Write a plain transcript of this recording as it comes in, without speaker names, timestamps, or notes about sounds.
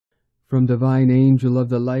From Divine Angel of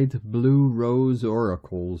the Light, Blue Rose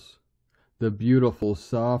Oracles. The beautiful,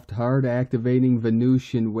 soft, heart-activating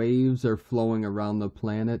Venusian waves are flowing around the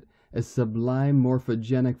planet as sublime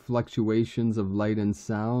morphogenic fluctuations of light and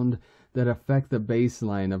sound that affect the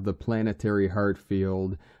baseline of the planetary heart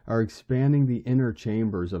field are expanding the inner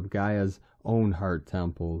chambers of Gaia's own heart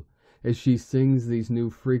temple. As she sings these new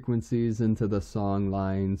frequencies into the song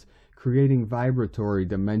lines, creating vibratory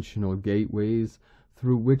dimensional gateways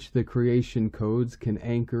through which the creation codes can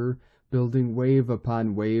anchor, building wave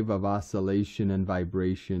upon wave of oscillation and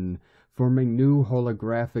vibration, forming new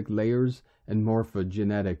holographic layers and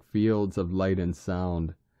morphogenetic fields of light and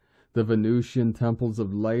sound. The Venusian temples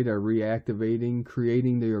of light are reactivating,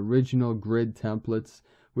 creating the original grid templates,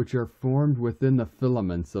 which are formed within the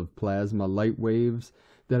filaments of plasma light waves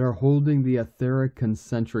that are holding the etheric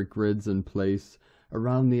concentric grids in place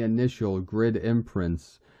around the initial grid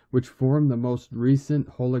imprints, which form the most recent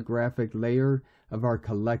holographic layer of our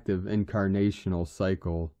collective incarnational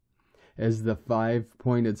cycle. As the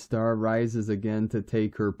five-pointed star rises again to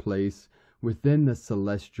take her place within the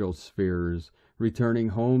celestial spheres, returning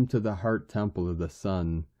home to the heart temple of the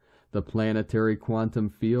sun, the planetary quantum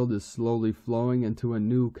field is slowly flowing into a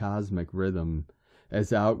new cosmic rhythm,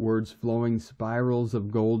 as outwards flowing spirals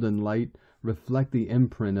of golden light reflect the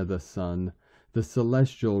imprint of the sun. The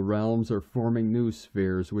celestial realms are forming new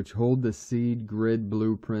spheres which hold the seed grid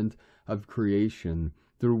blueprint of creation,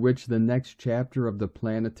 through which the next chapter of the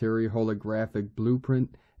planetary holographic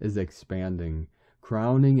blueprint is expanding,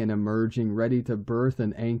 crowning and emerging ready to birth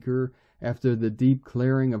and anchor after the deep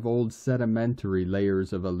clearing of old sedimentary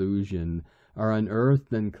layers of illusion are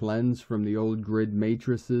unearthed and cleansed from the old grid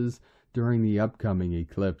matrices during the upcoming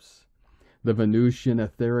eclipse. The Venusian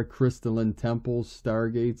etheric crystalline temples,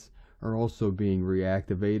 stargates, are also being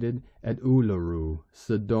reactivated at Uluru,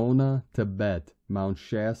 Sedona, Tibet, Mount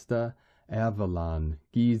Shasta, Avalon,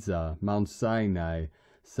 Giza, Mount Sinai,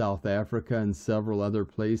 South Africa, and several other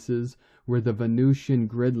places where the Venusian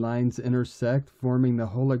grid lines intersect, forming the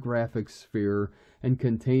holographic sphere and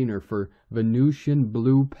container for Venusian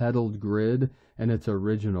blue petalled grid and its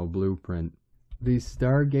original blueprint. These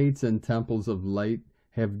stargates and temples of light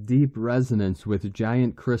have deep resonance with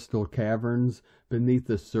giant crystal caverns beneath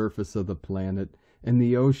the surface of the planet, and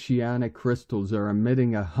the oceanic crystals are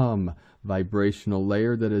emitting a hum vibrational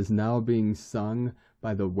layer that is now being sung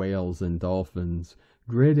by the whales and dolphins,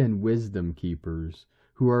 grid and wisdom keepers,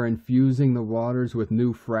 who are infusing the waters with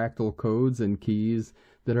new fractal codes and keys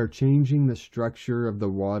that are changing the structure of the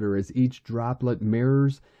water as each droplet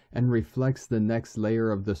mirrors and reflects the next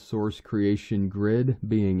layer of the source creation grid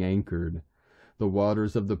being anchored. The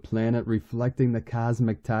waters of the planet reflecting the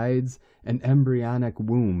cosmic tides and embryonic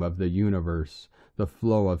womb of the universe, the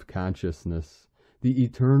flow of consciousness, the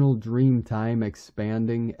eternal dream time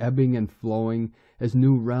expanding, ebbing and flowing as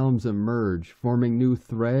new realms emerge, forming new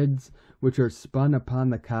threads which are spun upon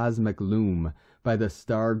the cosmic loom by the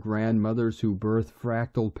star grandmothers who birth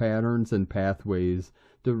fractal patterns and pathways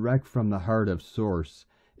direct from the heart of Source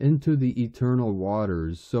into the eternal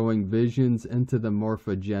waters, sowing visions into the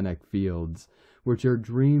morphogenic fields, which are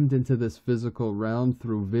dreamed into this physical realm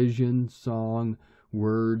through vision, song,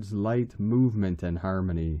 words, light, movement, and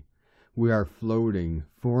harmony. We are floating,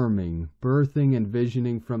 forming, birthing, and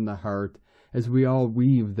visioning from the heart as we all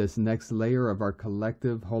weave this next layer of our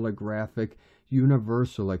collective holographic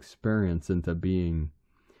universal experience into being.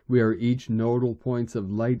 We are each nodal points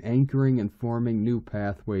of light anchoring and forming new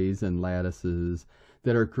pathways and lattices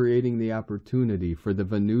that are creating the opportunity for the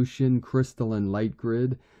Venusian crystalline light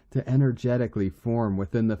grid to energetically form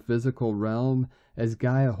within the physical realm as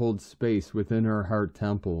Gaia holds space within her heart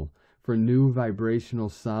temple for new vibrational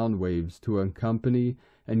sound waves to accompany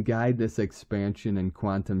and guide this expansion and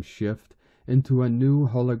quantum shift into a new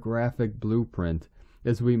holographic blueprint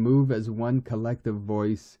as we move as one collective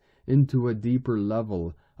voice into a deeper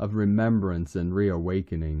level of remembrance and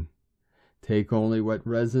reawakening. Take only what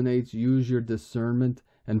resonates, use your discernment,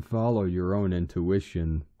 and follow your own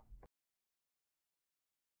intuition.